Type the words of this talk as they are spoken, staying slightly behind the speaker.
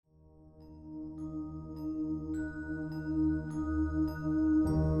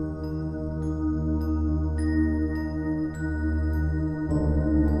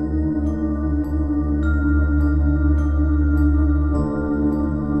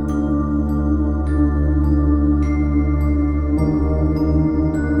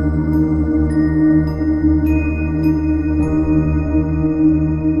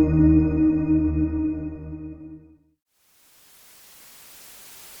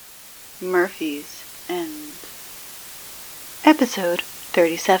Murphy's End. Episode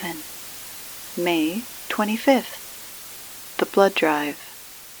 37. May 25th. The Blood Drive.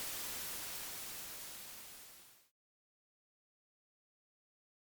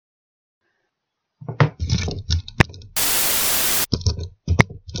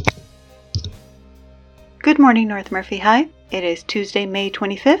 Good morning, North Murphy High. It is Tuesday, May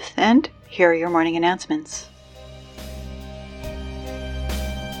 25th, and here are your morning announcements.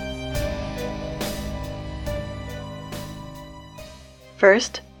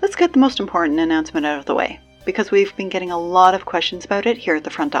 First, let's get the most important announcement out of the way, because we've been getting a lot of questions about it here at the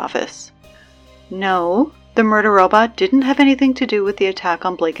front office. No, the murder robot didn't have anything to do with the attack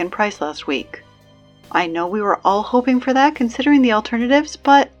on Blake and Price last week. I know we were all hoping for that considering the alternatives,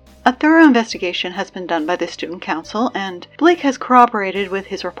 but a thorough investigation has been done by the Student Council, and Blake has corroborated with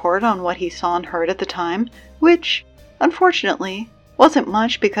his report on what he saw and heard at the time, which, unfortunately, wasn't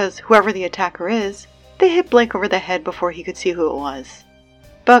much because whoever the attacker is, they hit Blake over the head before he could see who it was.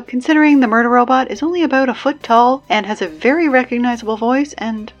 But considering the murder robot is only about a foot tall and has a very recognizable voice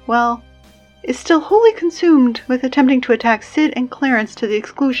and, well, is still wholly consumed with attempting to attack Sid and Clarence to the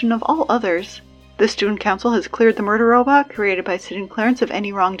exclusion of all others, the Student Council has cleared the murder robot created by Sid and Clarence of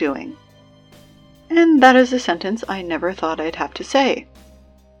any wrongdoing. And that is a sentence I never thought I'd have to say.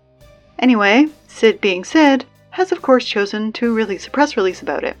 Anyway, Sid being Sid, has of course chosen to release a press release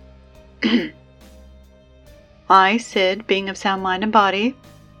about it. I, Sid, being of sound mind and body,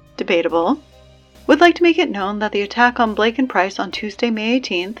 debatable, would like to make it known that the attack on Blake and Price on Tuesday, May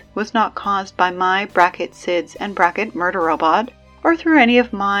 18th was not caused by my Sid's and murder robot, or through any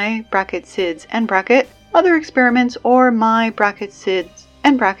of my Sid's and other experiments or my Sid's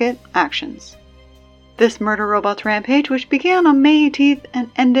and actions. This murder robot's rampage, which began on May 18th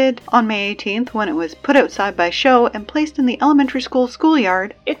and ended on May 18th when it was put outside by Show and placed in the elementary school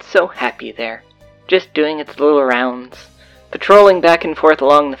schoolyard. It's so happy there, just doing its little rounds, patrolling back and forth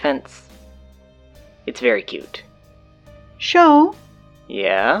along the fence. It's very cute. Show?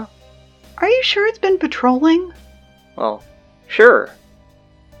 Yeah? Are you sure it's been patrolling? Well, sure.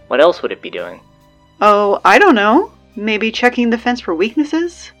 What else would it be doing? Oh, I don't know. Maybe checking the fence for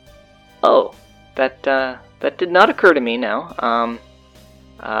weaknesses? Oh, that did not occur to me now.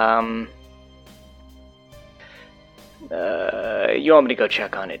 You want me to go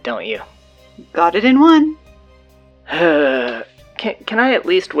check on it, don't you? Got it in one. Can I at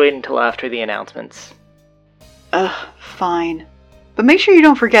least wait until after the announcements? Fine. But make sure you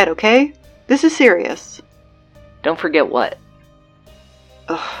don't forget, okay? This is serious. Don't forget what?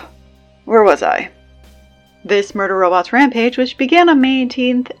 Where was I? This murder robot's rampage, which began on May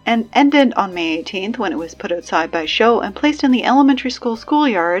 18th and ended on May 18th when it was put outside by Show and placed in the elementary school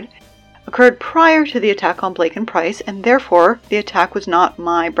schoolyard, occurred prior to the attack on Blake and Price, and therefore the attack was not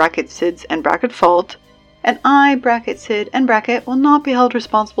my Sid's and fault, and I, Sid and will not be held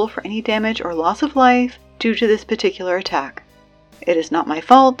responsible for any damage or loss of life due to this particular attack. It is not my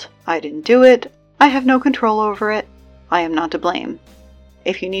fault, I didn't do it, I have no control over it, I am not to blame.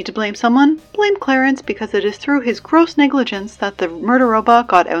 If you need to blame someone, blame Clarence because it is through his gross negligence that the murder robot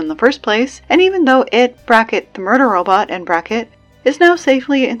got out in the first place, and even though it, the murder robot, and is now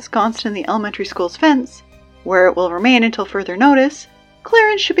safely ensconced in the elementary school's fence, where it will remain until further notice,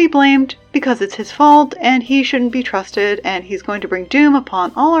 Clarence should be blamed because it's his fault and he shouldn't be trusted and he's going to bring doom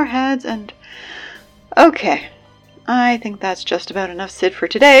upon all our heads and... Okay, I think that's just about enough Sid for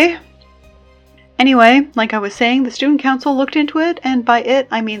today. Anyway, like I was saying, the Student Council looked into it, and by it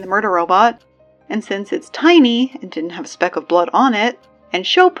I mean the murder robot, and since it's tiny and didn't have a speck of blood on it, and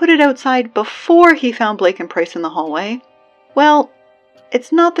Show put it outside before he found Blake and Price in the hallway, well,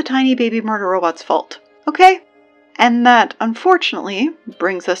 it's not the tiny baby murder robot's fault, okay? And that, unfortunately,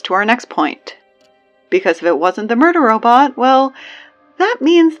 brings us to our next point. Because if it wasn't the murder robot, well, that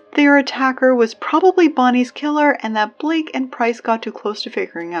means their attacker was probably Bonnie's killer and that Blake and Price got too close to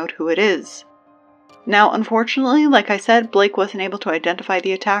figuring out who it is. Now, unfortunately, like I said, Blake wasn't able to identify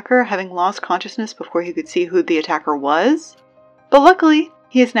the attacker, having lost consciousness before he could see who the attacker was. But luckily,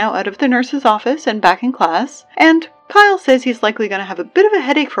 he is now out of the nurse's office and back in class, and Kyle says he's likely going to have a bit of a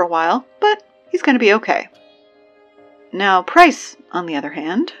headache for a while, but he's going to be okay. Now, Price, on the other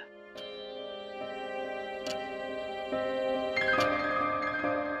hand...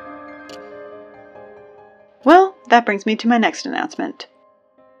 Well, that brings me to my next announcement.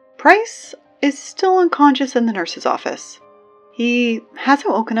 Price is still unconscious in the nurse's office. He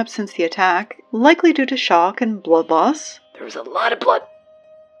hasn't woken up since the attack, likely due to shock and blood loss. There was a lot of blood.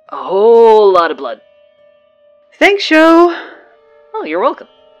 A whole lot of blood. Thanks, Show. Oh, you're welcome.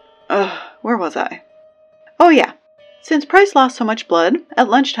 Where was I? Oh yeah. Since Price lost so much blood, at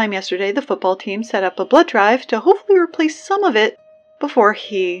lunchtime yesterday the football team set up a blood drive to hopefully replace some of it before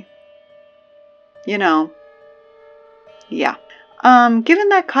he... Yeah. Given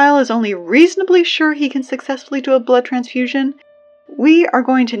that Kyle is only reasonably sure he can successfully do a blood transfusion, we are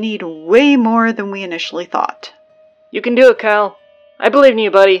going to need way more than we initially thought. You can do it, Kyle. I believe in you,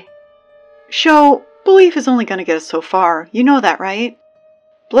 buddy. Sho, belief is only going to get us so far. You know that, right?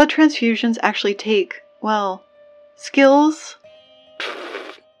 Blood transfusions actually take, well, skills.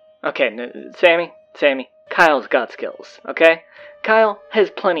 Okay, Sammy, Kyle's got skills, okay? Kyle has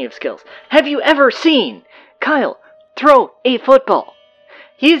plenty of skills. Have you ever seen Kyle throw a football?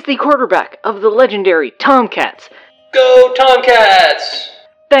 He's the quarterback of the legendary Tomcats. Go Tomcats!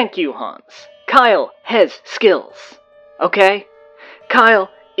 Thank you, Hans. Kyle has skills, okay? Kyle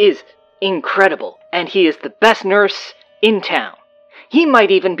is incredible, and he is the best nurse in town. He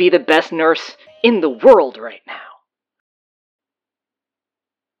might even be the best nurse in the world right now.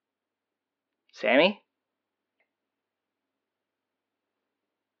 Sammy?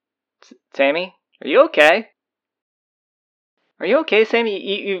 Sammy? Are you okay? Are you okay,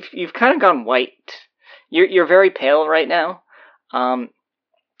 Sammy? You've kind of gone white. You're very pale right now.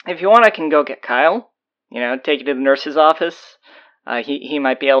 If you want, I can go get Kyle. Take you to the nurse's office. He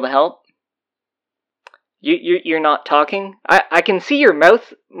might be able to help. You're not talking. I can see your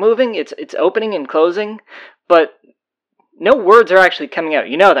mouth moving. It's opening and closing, but no words are actually coming out.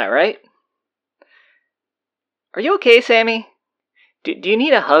 You know that, right? Are you okay, Sammy? Do you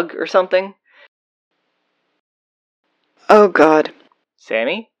need a hug or something? Oh, God.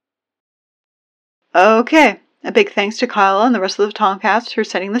 Sammy? Okay. A big thanks to Kyle and the rest of the Tomcats for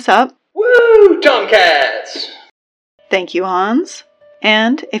setting this up. Woo, Tomcats! Thank you, Hans.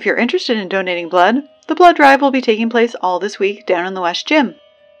 And if you're interested in donating blood, the blood drive will be taking place all this week down in the West Gym.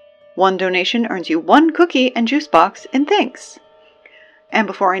 One donation earns you 1 cookie and juice box in thanks. And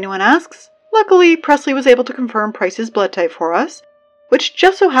before anyone asks, luckily Presley was able to confirm Price's blood type for us, which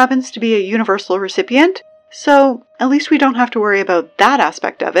just so happens to be a universal recipient, so at least we don't have to worry about that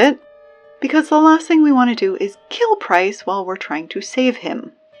aspect of it, because the last thing we want to do is kill Price while we're trying to save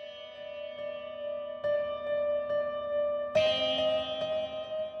him.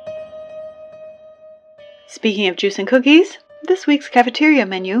 Speaking of juice and cookies, this week's cafeteria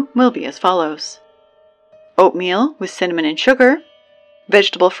menu will be as follows: oatmeal with cinnamon and sugar,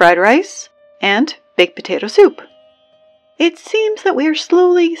 vegetable fried rice, and baked potato soup. It seems that we are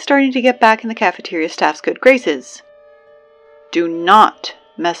slowly starting to get back in the cafeteria staff's good graces. Do not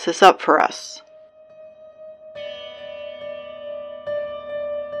mess this up for us.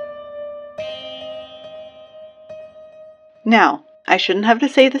 Now, I shouldn't have to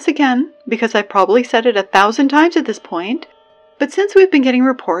say this again, because I've probably said it 1,000 times at this point, but since we've been getting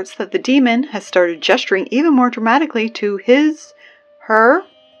reports that the demon has started gesturing even more dramatically to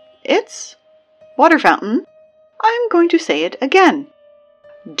its water fountain, I'm going to say it again.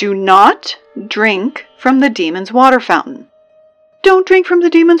 Do not drink from the demon's water fountain. Don't drink from the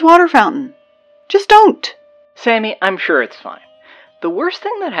demon's water fountain. Just don't. Sammy, I'm sure it's fine. The worst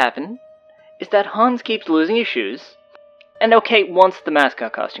thing that happened is that Hans keeps losing his shoes. And okay, once the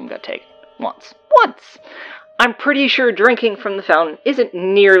mascot costume got taken. Once. I'm pretty sure drinking from the fountain isn't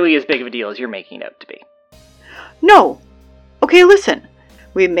nearly as big of a deal as you're making it out to be. No. Okay, listen.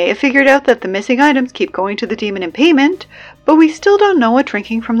 We may have figured out that the missing items keep going to the demon in payment, but we still don't know what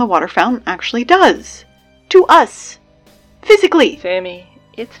drinking from the water fountain actually does. To us. Physically. Sammy,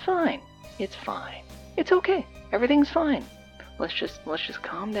 it's fine. It's fine. It's okay. Everything's fine. Let's just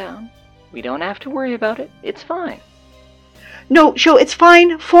calm down. We don't have to worry about it. It's fine. No, Joe, it's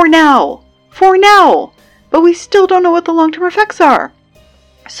fine for now. For now. But we still don't know what the long-term effects are.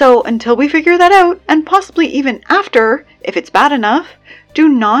 So until we figure that out, and possibly even after, if it's bad enough, do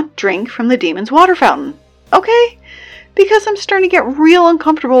not drink from the demon's water fountain. Okay? Because I'm starting to get real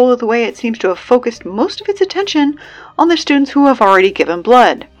uncomfortable with the way it seems to have focused most of its attention on the students who have already given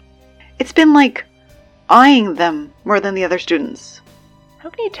blood. It's been like eyeing them more than the other students. How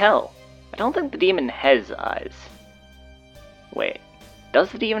can you tell? I don't think the demon has eyes. Wait, does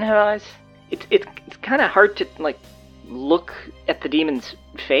the demon have eyes? It's kind of hard to look at the demon's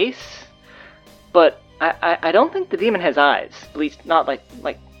face, but I don't think the demon has eyes. At least not like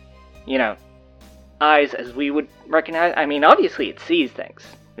eyes as we would recognize. I mean, obviously it sees things.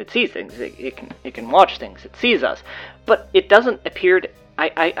 It can watch things. It sees us, but it doesn't appear to.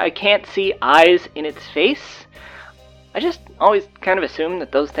 I can't see eyes in its face. I just always kind of assumed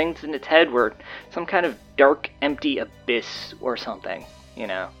that those things in its head were some kind of dark, empty abyss or something,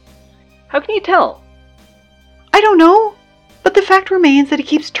 How can you tell? I don't know. But the fact remains that it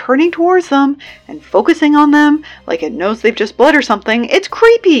keeps turning towards them and focusing on them like it knows they've just bled or something. It's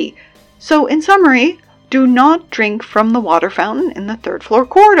creepy! So, in summary, do not drink from the water fountain in the 3rd floor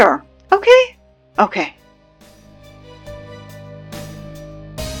corridor. Okay? Okay.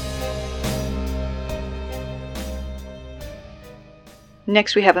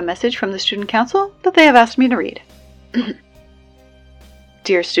 Next, we have a message from the Student Council that they have asked me to read.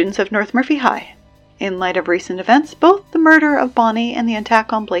 Dear students of North Murphy High, in light of recent events, both the murder of Bonnie and the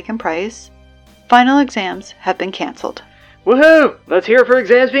attack on Blake and Price, final exams have been cancelled. Woohoo! Let's hear it for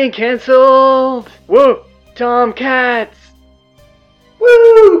exams being cancelled! Woo! Tomcats!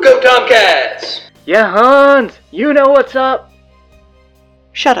 Woo! Go Tomcats! Yeah, Hans! You know what's up!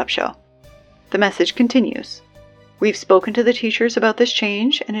 Shut up, show. The message continues. We've spoken to the teachers about this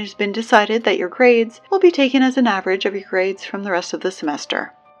change, and it has been decided that your grades will be taken as an average of your grades from the rest of the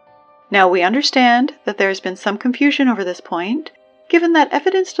semester. Now, we understand that there has been some confusion over this point, given that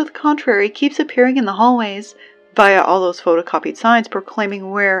evidence to the contrary keeps appearing in the hallways via all those photocopied signs proclaiming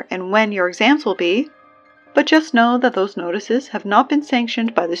where and when your exams will be, but just know that those notices have not been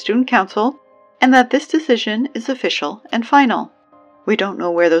sanctioned by the Student Council and that this decision is official and final. We don't know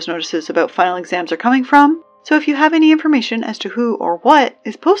where those notices about final exams are coming from, so if you have any information as to who or what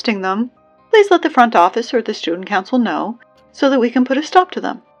is posting them, please let the front office or the Student Council know so that we can put a stop to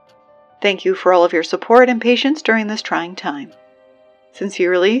them. Thank you for all of your support and patience during this trying time.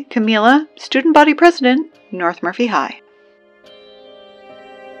 Sincerely, Camila, Student Body President, North Murphy High.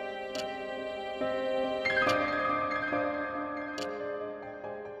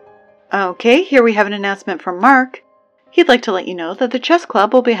 Okay, here we have an announcement from Mark. He'd like to let you know that the chess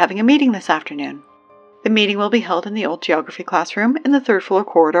club will be having a meeting this afternoon. The meeting will be held in the old geography classroom in the 3rd floor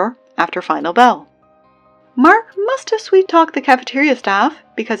corridor after final bell. Mark must have sweet-talked the cafeteria staff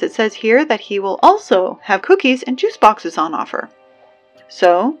because it says here that he will also have cookies and juice boxes on offer.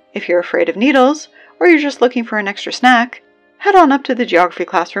 So, if you're afraid of needles or you're just looking for an extra snack, head on up to the geography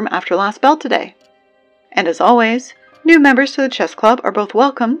classroom after last bell today. And as always, new members to the chess club are both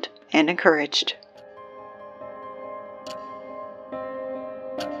welcomed and encouraged.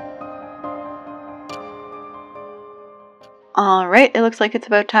 Alright, it looks like it's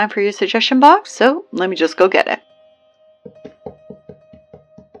about time for your suggestion box, so let me just go get it.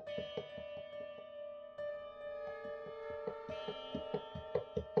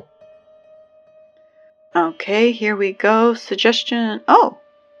 Okay, here we go. Suggestion. Oh,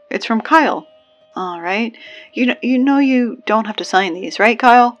 it's from Kyle. Alright. You know you don't have to sign these, right,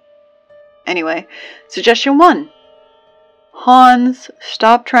 Kyle? Anyway, suggestion 1. Hans,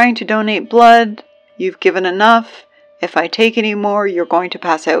 stop trying to donate blood. You've given enough. If I take any more, you're going to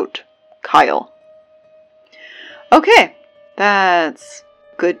pass out. Kyle. Okay, that's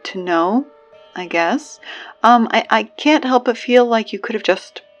good to know, I guess. I can't help but feel like you could have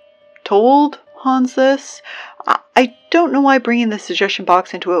just told Hans this. I don't know why bringing the suggestion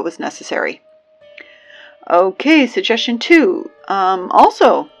box into it was necessary. Okay, suggestion 2,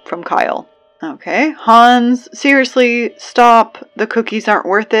 also from Kyle. Okay, Hans, seriously, stop. The cookies aren't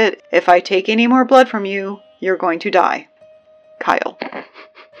worth it. If I take any more blood from you, you're going to die. Kyle.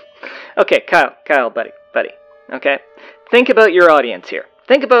 Okay, Kyle, buddy. Okay? Think about your audience here.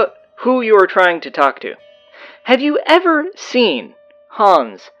 Think about who you are trying to talk to. Have you ever seen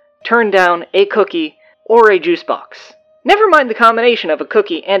Hans turn down a cookie or a juice box? Never mind the combination of a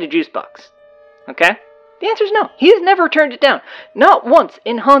cookie and a juice box. Okay? The answer is no. He has never turned it down. Not once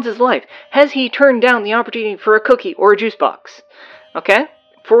in Hans's life has he turned down the opportunity for a cookie or a juice box. Okay?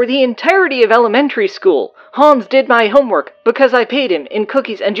 For the entirety of elementary school, Hans did my homework because I paid him in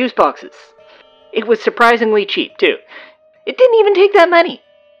cookies and juice boxes. It was surprisingly cheap, too. It didn't even take that many.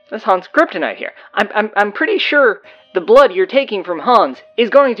 That's Hans' kryptonite here. I'm pretty sure the blood you're taking from Hans is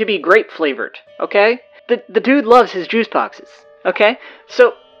going to be grape-flavored, okay? The dude loves his juice boxes, okay?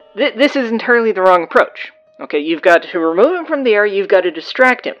 So, this is entirely the wrong approach. Okay, you've got to remove him from the air, you've got to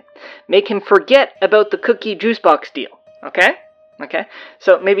distract him. Make him forget about the cookie juice box deal, okay? Okay,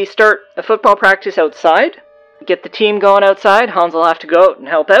 so maybe start a football practice outside. Get the team going outside. Hans will have to go out and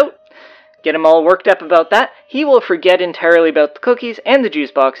help out. Get him all worked up about that. He will forget entirely about the cookies and the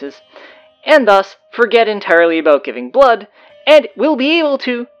juice boxes, and thus forget entirely about giving blood, and will be able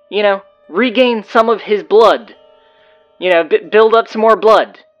to, regain some of his blood. Build up some more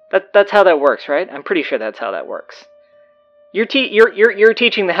blood. That's how that works, right? I'm pretty sure that's how that works. You're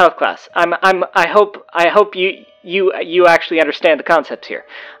teaching the health class. I hope you actually understand the concepts here.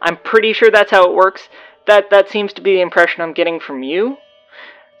 I'm pretty sure that's how it works. That seems to be the impression I'm getting from you.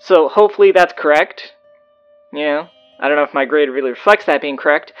 So hopefully that's correct. I don't know if my grade really reflects that being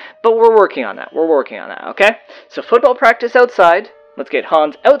correct, but we're working on that. Okay? So football practice outside. Let's get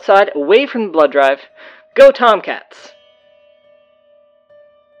Hans outside, away from the blood drive. Go Tomcats!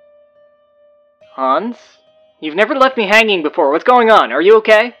 Hans? You've never left me hanging before. What's going on? Are you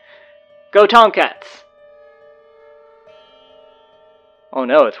okay? Go Tomcats! Oh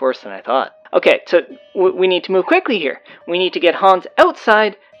no, it's worse than I thought. Okay, so we need to move quickly here. We need to get Hans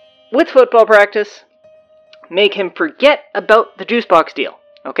outside with football practice. Make him forget about the juice box deal.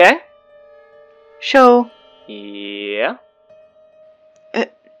 Okay? Show. Yeah?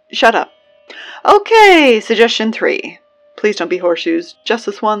 Shut up. Okay, suggestion 3. Please don't be horseshoes. Just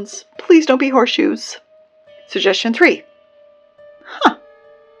this once. Please don't be horseshoes. Suggestion 3. Huh.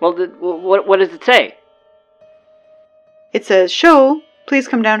 Well, what does it say? It says, Show, please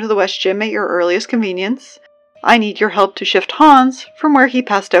come down to the West Gym at your earliest convenience. I need your help to shift Hans from where he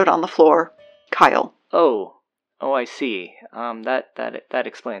passed out on the floor. Kyle. Oh, I see. That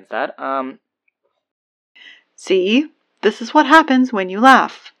explains that. See? This is what happens when you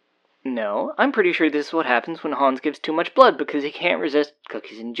laugh. No, I'm pretty sure this is what happens when Hans gives too much blood because he can't resist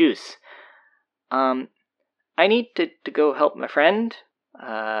cookies and juice. I need to go help my friend.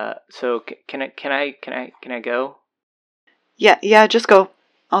 So can I go? Yeah, just go.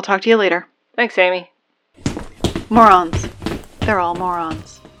 I'll talk to you later. Thanks, Amy. Morons. They're all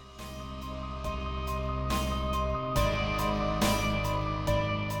morons.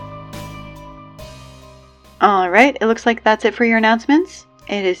 Alright, it looks like that's it for your announcements.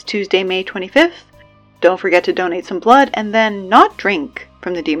 It is Tuesday, May 25th. Don't forget to donate some blood and then not drink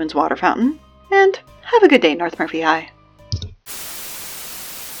from the Demon's Water Fountain. And have a good day, North Murphy High.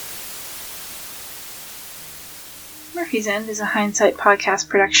 Murphy's End is a Hindsight podcast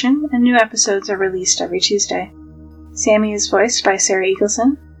production, and new episodes are released every Tuesday. Sammy is voiced by Sarah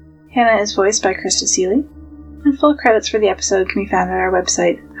Eagleson. Hannah is voiced by Krista Seeley. And full credits for the episode can be found at our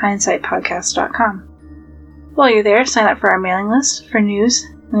website, hindsightpodcast.com. While you're there, sign up for our mailing list for news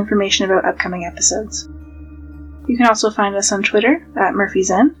and information about upcoming episodes. You can also find us on Twitter at Murphy's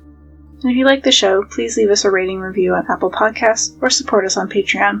End. And if you like the show, please leave us a rating review on Apple Podcasts or support us on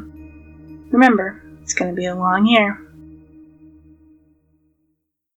Patreon. Remember, it's going to be a long year.